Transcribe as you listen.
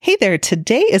Hey there,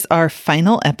 today is our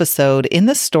final episode in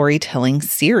the storytelling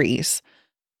series.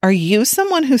 Are you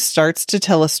someone who starts to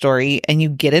tell a story and you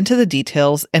get into the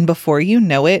details and before you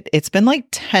know it, it's been like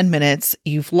 10 minutes,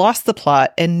 you've lost the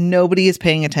plot and nobody is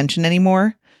paying attention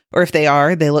anymore? Or if they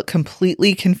are, they look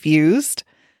completely confused?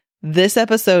 This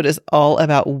episode is all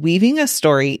about weaving a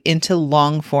story into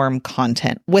long-form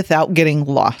content without getting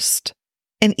lost.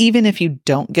 And even if you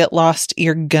don't get lost,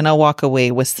 you're gonna walk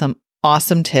away with some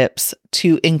awesome tips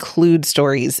to include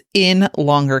stories in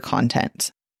longer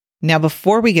content. Now,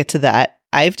 before we get to that,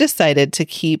 I've decided to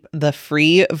keep the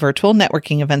free virtual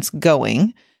networking events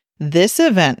going. This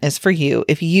event is for you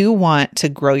if you want to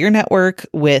grow your network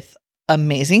with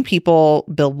amazing people,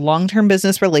 build long-term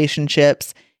business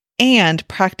relationships, and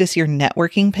practice your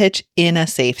networking pitch in a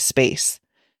safe space.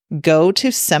 Go to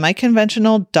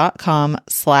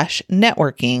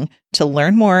semiconventional.com/networking to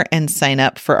learn more and sign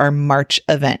up for our March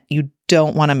event. You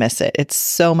don't want to miss it. It's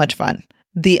so much fun.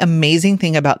 The amazing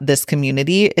thing about this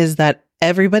community is that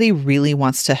everybody really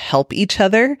wants to help each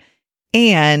other.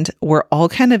 And we're all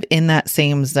kind of in that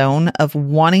same zone of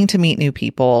wanting to meet new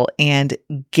people and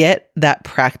get that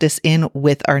practice in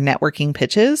with our networking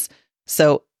pitches.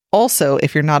 So also,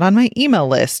 if you're not on my email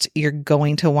list, you're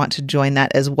going to want to join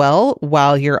that as well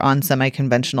while you're on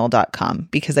semiconventional.com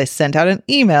because I sent out an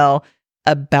email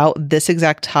about this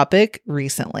exact topic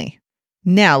recently.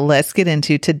 Now let's get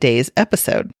into today's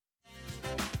episode.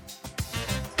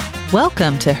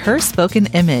 Welcome to Her Spoken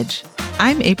Image.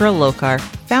 I'm April Lokar,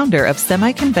 founder of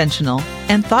Semiconventional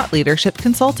and thought leadership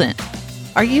consultant.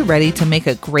 Are you ready to make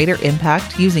a greater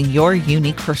impact using your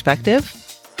unique perspective?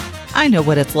 I know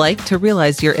what it's like to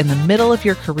realize you're in the middle of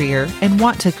your career and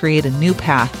want to create a new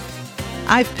path.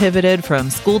 I've pivoted from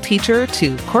school teacher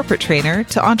to corporate trainer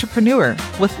to entrepreneur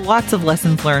with lots of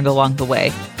lessons learned along the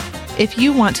way. If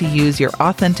you want to use your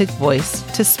authentic voice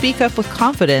to speak up with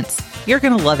confidence, you're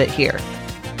going to love it here.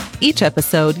 Each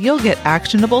episode, you'll get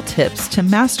actionable tips to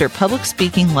master public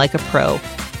speaking like a pro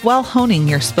while honing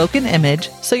your spoken image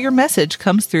so your message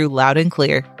comes through loud and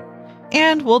clear.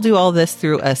 And we'll do all this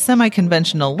through a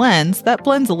semi-conventional lens that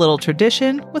blends a little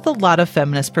tradition with a lot of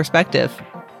feminist perspective.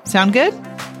 Sound good?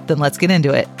 Then let's get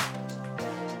into it.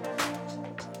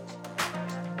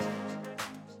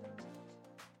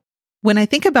 When I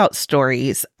think about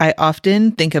stories, I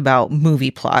often think about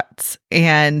movie plots.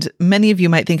 And many of you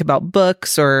might think about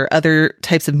books or other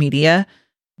types of media.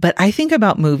 But I think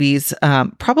about movies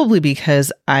probably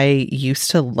because I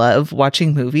used to love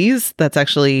watching movies. That's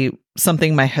actually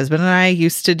something my husband and I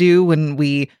used to do when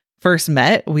we first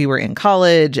met. We were in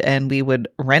college and we would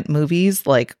rent movies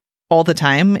like all the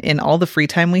time in all the free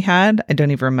time we had. I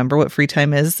don't even remember what free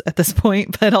time is at this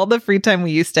point, but all the free time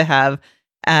we used to have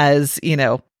as,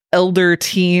 elder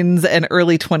teens and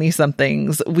early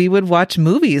 20-somethings, we would watch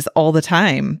movies all the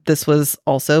time. This was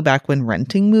also back when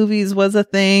renting movies was a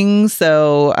thing.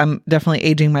 So I'm definitely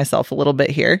aging myself a little bit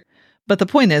here. But the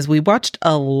point is, we watched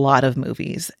a lot of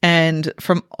movies and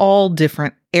from all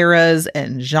different eras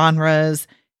and genres.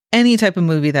 Any type of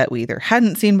movie that we either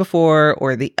hadn't seen before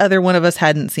or the other one of us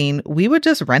hadn't seen, we would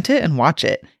just rent it and watch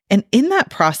it. And in that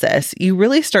process, you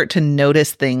really start to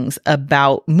notice things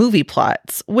about movie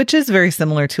plots, which is very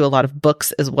similar to a lot of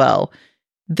books as well.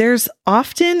 There's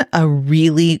often a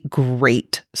really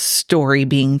great story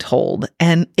being told,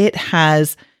 and it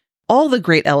has all the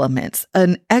great elements,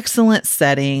 an excellent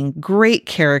setting, great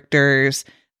characters.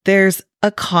 There's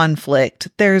a conflict,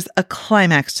 there's a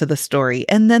climax to the story,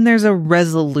 and then there's a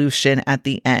resolution at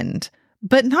the end.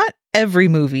 But not every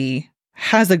movie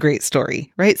has a great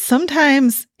story, right?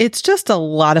 Sometimes it's just a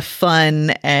lot of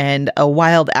fun and a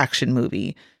wild action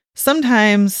movie.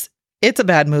 Sometimes it's a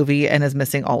bad movie and is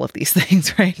missing all of these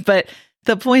things, right? But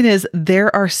the point is,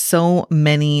 there are so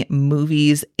many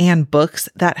movies and books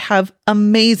that have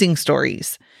amazing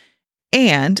stories.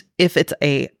 And if it's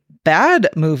a bad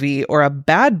movie or a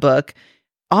bad book,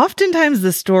 oftentimes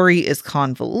the story is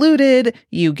convoluted.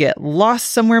 You get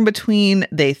lost somewhere in between.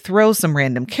 They throw some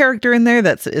random character in there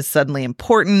that is suddenly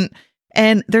important.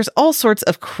 And there's all sorts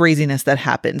of craziness that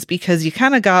happens because you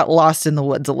kind of got lost in the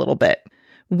woods a little bit.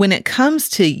 When it comes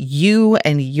to you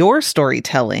and your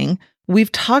storytelling,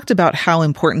 we've talked about how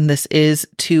important this is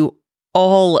to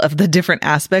all of the different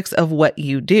aspects of what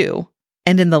you do.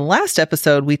 And in the last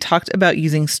episode, we talked about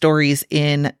using stories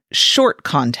in short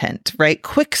content, right?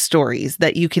 Quick stories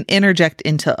that you can interject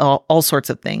into all sorts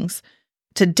of things.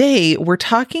 Today, we're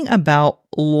talking about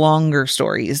longer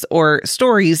stories or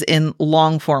stories in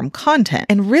long form content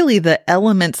and really the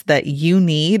elements that you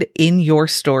need in your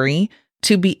story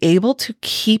to be able to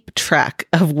keep track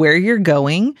of where you're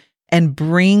going and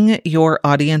bring your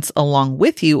audience along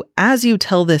with you as you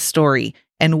tell this story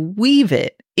and weave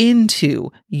it into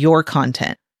your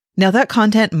content. Now, that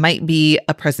content might be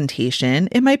a presentation,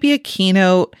 it might be a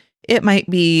keynote, it might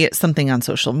be something on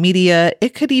social media,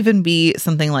 it could even be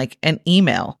something like an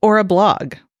email or a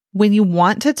blog. When you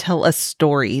want to tell a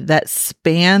story that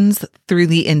spans through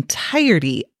the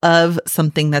entirety of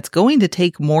something that's going to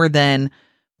take more than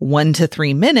 1 to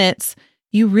 3 minutes,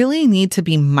 you really need to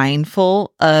be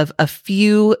mindful of a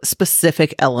few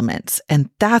specific elements. And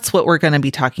that's what we're going to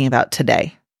be talking about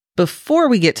today. Before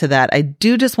we get to that, I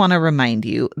do just want to remind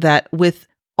you that with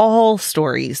all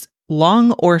stories,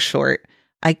 long or short,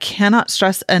 I cannot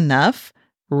stress enough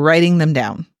writing them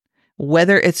down.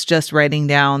 Whether it's just writing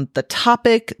down the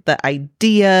topic, the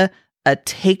idea, a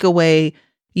takeaway,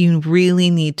 you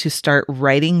really need to start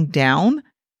writing down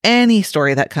any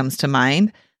story that comes to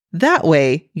mind. That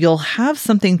way, you'll have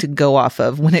something to go off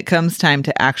of when it comes time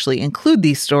to actually include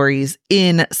these stories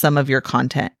in some of your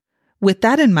content. With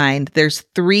that in mind, there's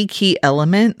 3 key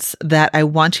elements that I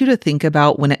want you to think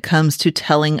about when it comes to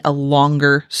telling a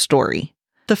longer story.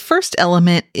 The first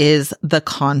element is the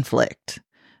conflict.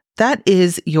 That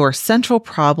is your central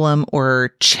problem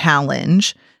or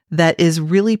challenge that is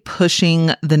really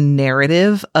pushing the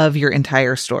narrative of your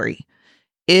entire story.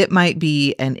 It might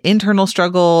be an internal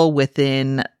struggle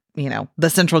within, the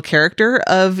central character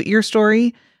of your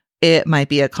story. It might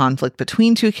be a conflict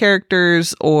between 2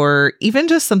 characters, or even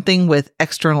just something with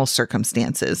external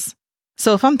circumstances.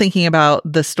 So if I'm thinking about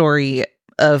the story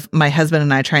of my husband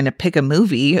and I trying to pick a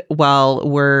movie while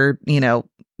we're,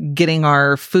 getting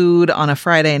our food on a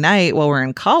Friday night while we're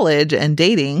in college and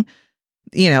dating,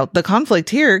 the conflict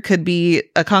here could be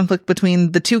a conflict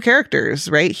between the 2 characters,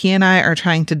 right? He and I are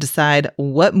trying to decide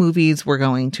what movies we're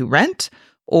going to rent,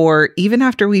 or even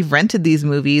after we've rented these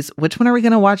movies, which one are we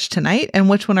going to watch tonight and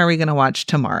which one are we going to watch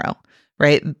tomorrow,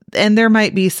 right? And there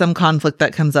might be some conflict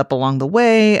that comes up along the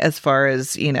way as far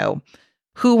as,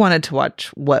 who wanted to watch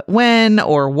what when,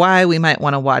 or why we might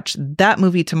want to watch that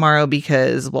movie tomorrow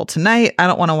because, tonight I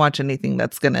don't want to watch anything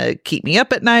that's going to keep me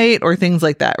up at night or things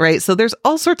like that, right? So there's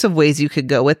all sorts of ways you could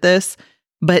go with this,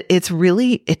 but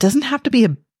it doesn't have to be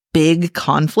a big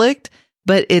conflict,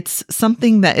 but it's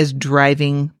something that is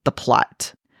driving the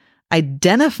plot.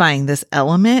 Identifying this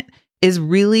element is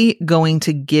really going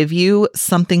to give you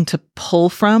something to pull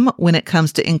from when it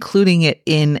comes to including it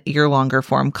in your longer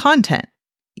form content.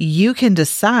 You can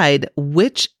decide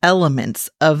which elements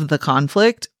of the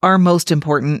conflict are most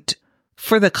important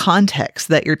for the context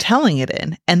that you're telling it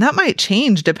in. And that might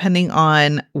change depending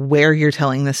on where you're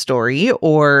telling the story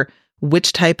or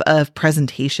which type of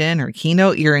presentation or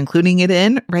keynote you're including it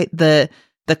in, right? The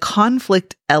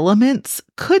conflict elements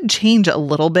could change a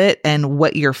little bit and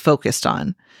what you're focused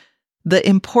on. The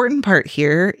important part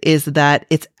here is that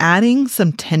it's adding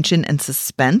some tension and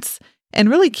suspense and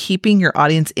really keeping your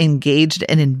audience engaged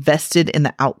and invested in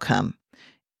the outcome.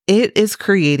 It is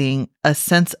creating a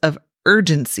sense of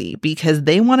urgency because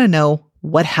they want to know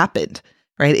what happened,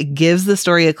 right? It gives the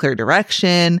story a clear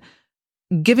direction,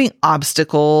 giving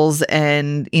obstacles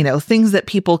and, things that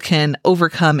people can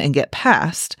overcome and get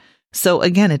past. So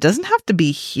again, it doesn't have to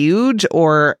be huge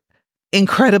or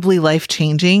incredibly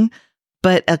life-changing,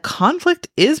 but a conflict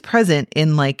is present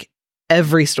in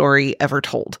every story ever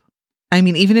told. I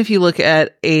mean, even if you look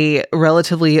at a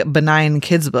relatively benign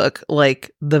kids book,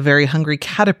 like The Very Hungry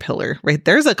Caterpillar, right?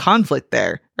 There's a conflict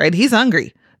there, right? He's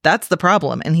hungry. That's the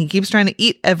problem. And he keeps trying to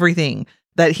eat everything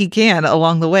that he can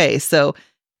along the way. So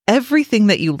everything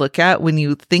that you look at when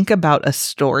you think about a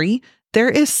story, there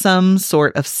is some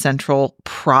sort of central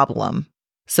problem.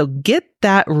 So get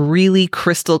that really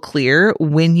crystal clear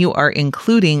when you are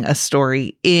including a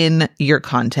story in your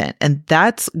content, and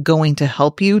that's going to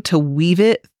help you to weave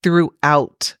it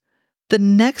throughout. The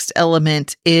next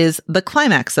element is the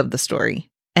climax of the story,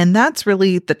 and that's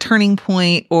really the turning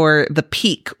point or the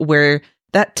peak where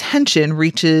that tension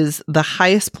reaches the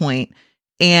highest point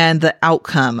and the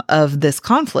outcome of this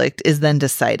conflict is then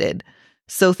decided.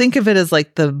 So think of it as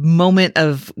the moment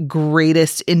of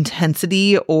greatest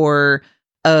intensity or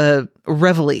a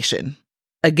revelation.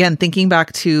 Again, thinking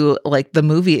back to the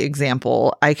movie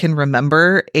example, I can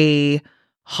remember a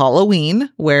Halloween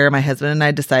where my husband and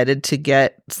I decided to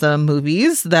get some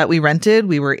movies that we rented.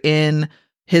 We were in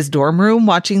his dorm room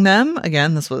watching them.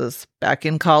 Again, this was back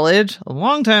in college a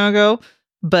long time ago,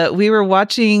 but we were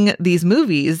watching these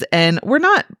movies and we're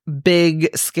not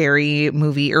big scary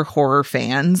movie or horror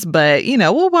fans, but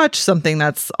we'll watch something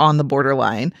that's on the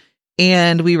borderline.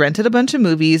 And we rented a bunch of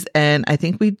movies, and I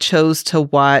think we chose to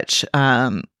watch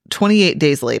 28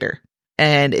 Days Later.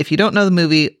 And if you don't know the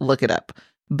movie, look it up.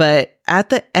 But at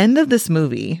the end of this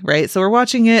movie, right? So we're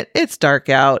watching it. It's dark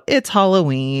out. It's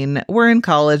Halloween. We're in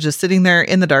college, just sitting there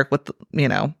in the dark with,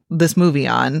 this movie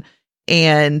on.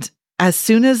 And as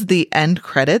soon as the end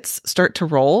credits start to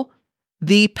roll,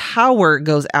 the power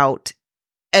goes out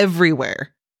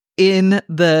everywhere in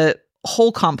the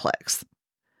whole complex.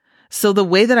 So the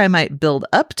way that I might build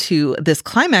up to this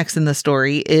climax in the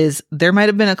story is there might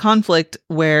have been a conflict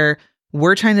where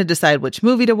we're trying to decide which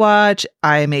movie to watch.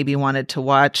 I maybe wanted to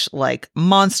watch like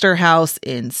Monster House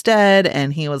instead.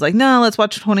 And he was like, no, let's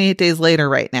watch 28 Days Later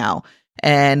right now.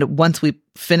 And once we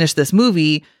finish this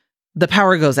movie, the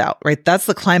power goes out, right? That's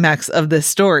the climax of this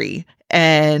story.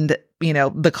 And,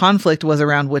 the conflict was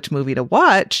around which movie to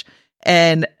watch.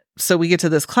 And so we get to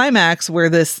this climax where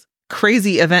this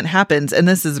crazy event happens. And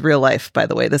this is real life, by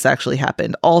the way. This actually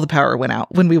happened. All the power went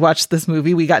out. When we watched this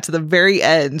movie, we got to the very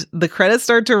end. The credits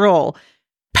start to roll.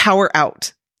 Power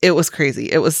out. It was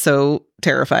crazy. It was so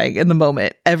terrifying in the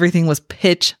moment. Everything was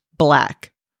pitch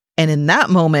black. And in that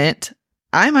moment,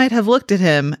 I might have looked at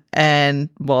him and,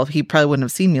 well, he probably wouldn't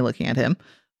have seen me looking at him,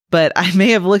 but I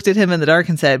may have looked at him in the dark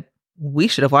and said, we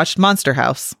should have watched Monster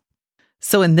House.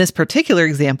 So in this particular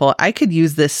example, I could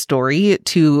use this story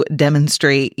to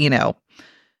demonstrate,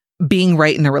 being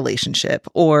right in a relationship,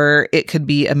 or it could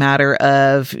be a matter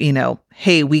of,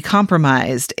 hey, we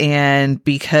compromised. And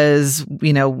because,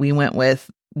 we went with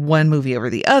one movie over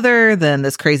the other, then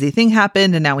this crazy thing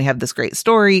happened. And now we have this great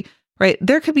story, right?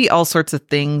 There could be all sorts of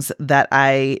things that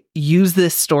I use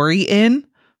this story in.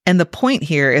 And the point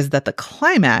here is that the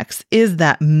climax is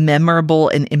that memorable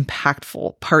and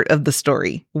impactful part of the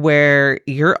story where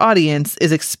your audience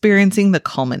is experiencing the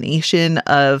culmination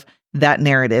of that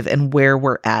narrative and where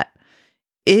we're at.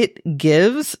 It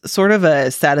gives sort of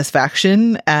a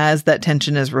satisfaction as that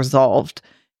tension is resolved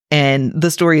and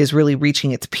the story is really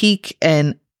reaching its peak.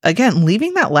 And again,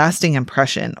 leaving that lasting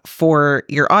impression for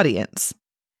your audience.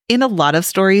 In a lot of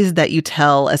stories that you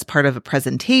tell as part of a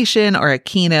presentation or a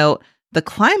keynote, the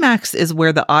climax is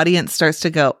where the audience starts to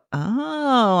go,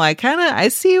 oh, I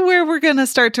see where we're going to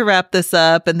start to wrap this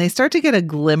up. And they start to get a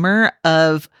glimmer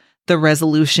of the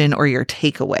resolution or your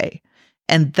takeaway.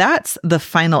 And that's the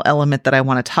final element that I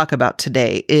want to talk about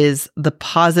today is the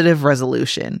positive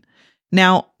resolution.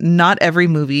 Now, not every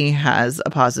movie has a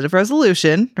positive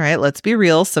resolution, right? Let's be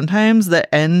real. Sometimes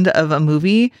the end of a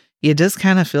movie, you just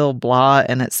kind of feel blah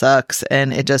and it sucks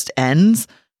and it just ends.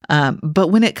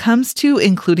 But when it comes to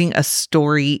including a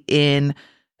story in,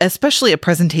 especially a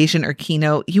presentation or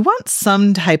keynote, you want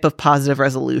some type of positive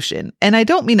resolution. And I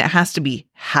don't mean it has to be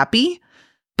happy,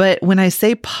 but when I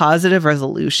say positive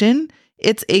resolution,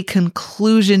 it's a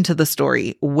conclusion to the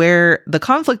story where the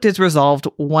conflict is resolved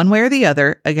one way or the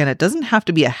other. Again, it doesn't have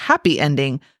to be a happy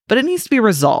ending, but it needs to be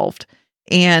resolved.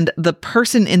 And the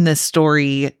person in this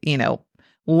story,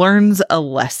 learns a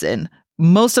lesson.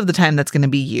 Most of the time, that's going to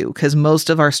be you, because most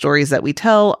of our stories that we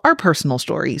tell are personal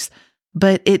stories.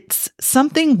 But it's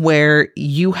something where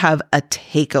you have a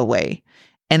takeaway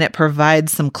and it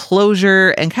provides some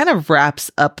closure and kind of wraps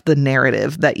up the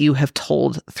narrative that you have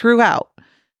told throughout.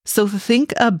 So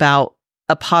think about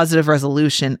a positive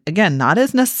resolution, again, not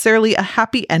as necessarily a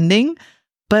happy ending,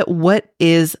 but what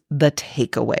is the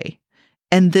takeaway?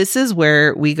 And this is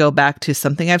where we go back to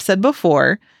something I've said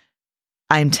before.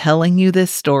 I'm telling you this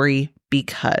story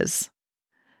because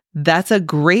that's a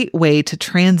great way to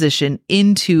transition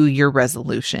into your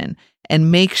resolution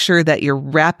and make sure that you're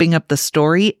wrapping up the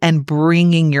story and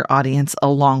bringing your audience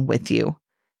along with you.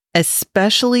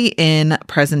 Especially in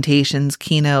presentations,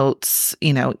 keynotes,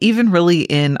 even really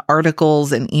in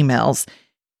articles and emails,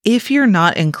 if you're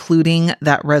not including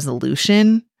that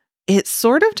resolution, it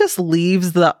sort of just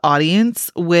leaves the audience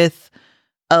with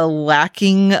a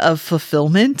lacking of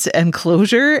fulfillment and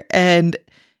closure. And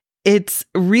it's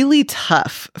really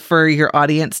tough for your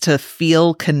audience to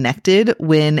feel connected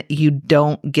when you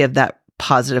don't give that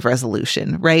positive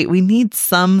resolution, right? We need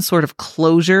some sort of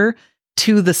closure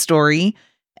to the story.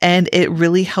 And it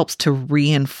really helps to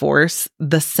reinforce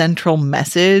the central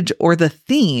message or the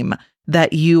theme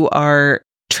that you are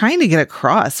trying to get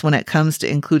across when it comes to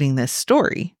including this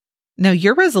story. Now,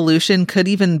 your resolution could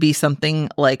even be something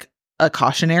like a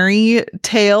cautionary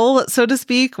tale, so to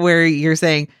speak, where you're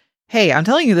saying, hey, I'm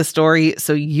telling you this story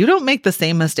so you don't make the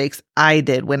same mistakes I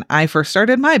did when I first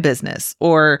started my business.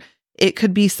 Or it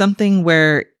could be something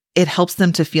where it helps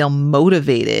them to feel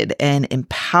motivated and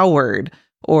empowered,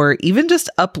 or even just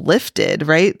uplifted,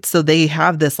 right? So they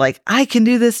have this I can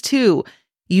do this too.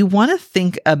 You want to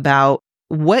think about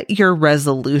what your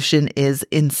resolution is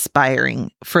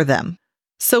inspiring for them.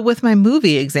 So with my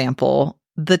movie example,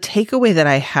 the takeaway that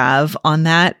I have on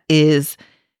that is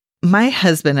my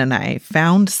husband and I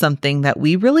found something that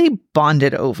we really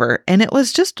bonded over, and it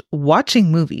was just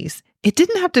watching movies. It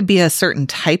didn't have to be a certain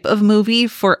type of movie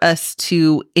for us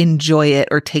to enjoy it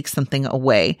or take something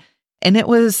away. And it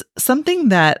was something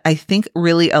that I think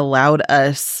really allowed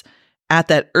us at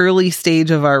that early stage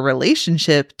of our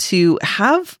relationship to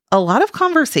have a lot of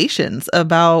conversations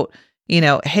about,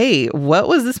 hey, what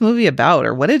was this movie about?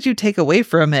 Or what did you take away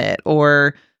from it?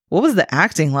 Or what was the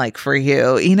acting like for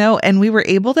you? And we were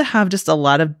able to have just a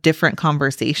lot of different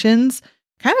conversations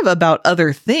kind of about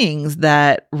other things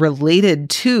that related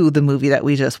to the movie that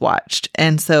we just watched.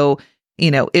 And so,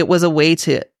 it was a way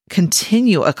to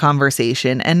continue a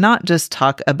conversation and not just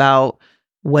talk about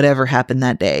whatever happened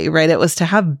that day, right? It was to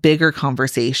have bigger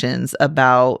conversations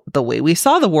about the way we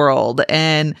saw the world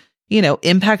and,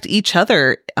 impact each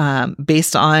other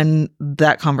based on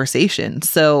that conversation.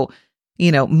 So,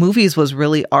 movies was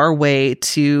really our way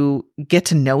to get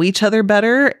to know each other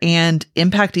better and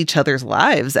impact each other's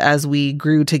lives as we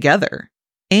grew together.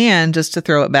 And just to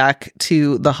throw it back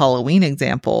to the Halloween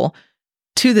example,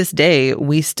 to this day,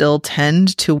 we still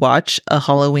tend to watch a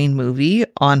Halloween movie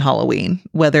on Halloween,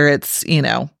 whether it's,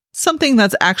 something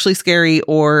that's actually scary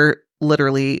or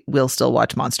literally we'll still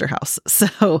watch Monster House.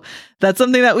 So that's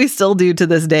something that we still do to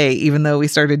this day, even though we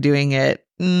started doing it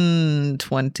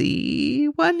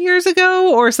 21 years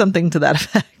ago or something to that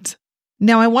effect.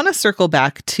 Now, I want to circle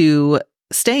back to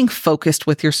staying focused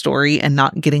with your story and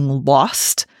not getting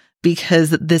lost, because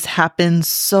this happens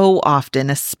so often,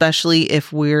 especially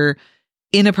if we're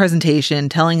in a presentation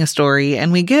telling a story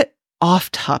and we get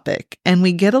off topic and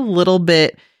we get a little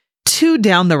bit too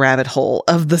down the rabbit hole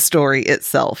of the story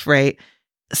itself, right?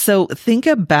 So think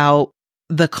about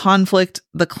the conflict,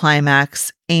 the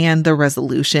climax, and the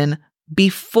resolution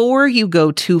before you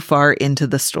go too far into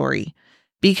the story.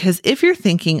 Because if you're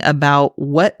thinking about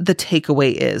what the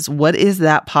takeaway is, what is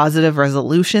that positive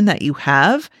resolution that you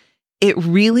have, it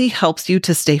really helps you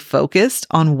to stay focused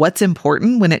on what's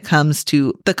important when it comes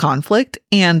to the conflict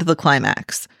and the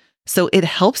climax. So it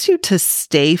helps you to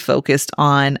stay focused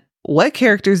on what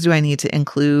characters do I need to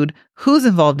include? Who's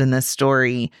involved in this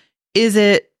story? Is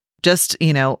it just,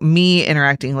 me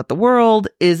interacting with the world?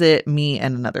 Is it me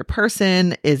and another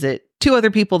person? Is it two other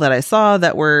people that I saw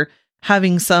that were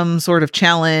having some sort of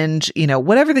challenge?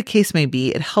 Whatever the case may be,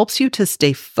 it helps you to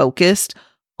stay focused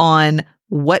on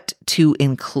what to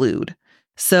include.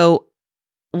 So,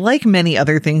 like many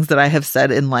other things that I have said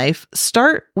in life,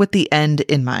 start with the end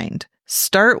in mind.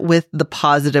 Start with the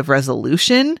positive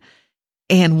resolution.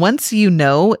 And once you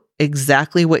know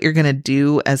exactly what you're going to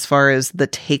do as far as the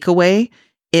takeaway,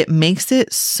 it makes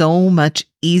it so much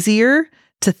easier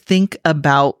to think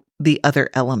about the other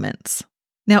elements.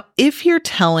 Now, if you're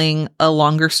telling a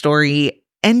longer story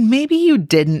and maybe you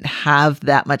didn't have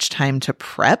that much time to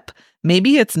prep,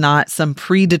 maybe it's not some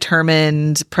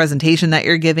predetermined presentation that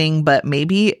you're giving, but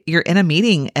maybe you're in a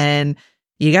meeting and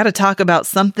you got to talk about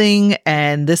something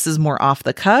and this is more off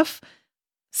the cuff,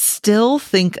 still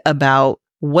think about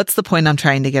what's the point I'm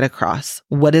trying to get across?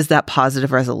 What is that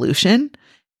positive resolution?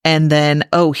 And then,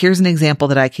 here's an example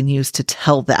that I can use to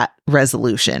tell that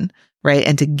resolution, right?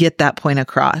 And to get that point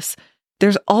across.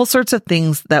 There's all sorts of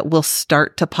things that will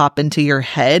start to pop into your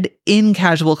head in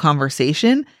casual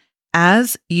conversation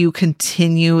as you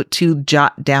continue to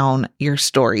jot down your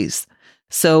stories.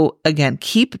 So again,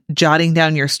 keep jotting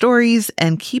down your stories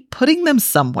and keep putting them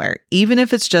somewhere, even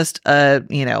if it's just a,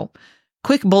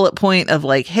 quick bullet point of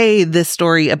like, hey, this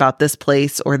story about this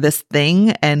place or this thing,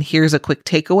 and here's a quick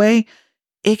takeaway.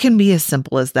 It can be as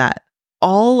simple as that.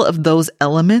 All of those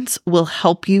elements will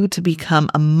help you to become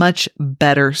a much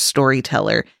better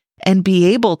storyteller and be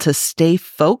able to stay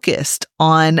focused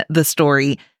on the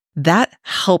story. That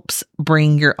helps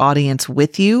bring your audience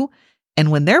with you.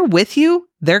 And when they're with you,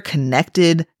 they're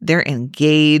connected, they're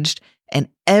engaged, and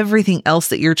everything else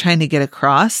that you're trying to get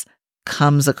across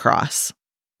comes across.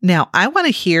 Now, I want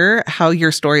to hear how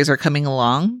your stories are coming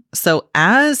along. So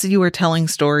as you are telling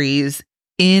stories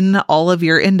in all of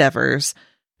your endeavors,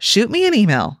 shoot me an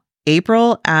email,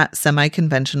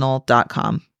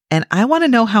 april@semiconventional.com. And I want to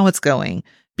know how it's going,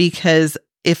 because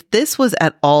if this was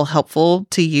at all helpful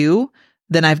to you,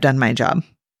 then I've done my job.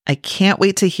 I can't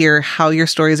wait to hear how your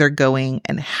stories are going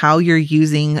and how you're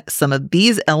using some of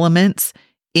these elements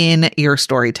in your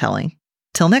storytelling.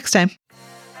 Till next time.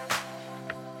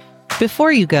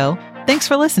 Before you go, thanks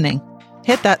for listening.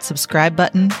 Hit that subscribe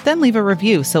button, then leave a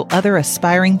review so other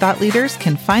aspiring thought leaders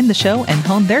can find the show and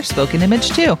hone their spoken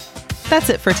image too. That's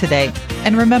it for today.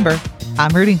 And remember,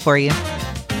 I'm rooting for you.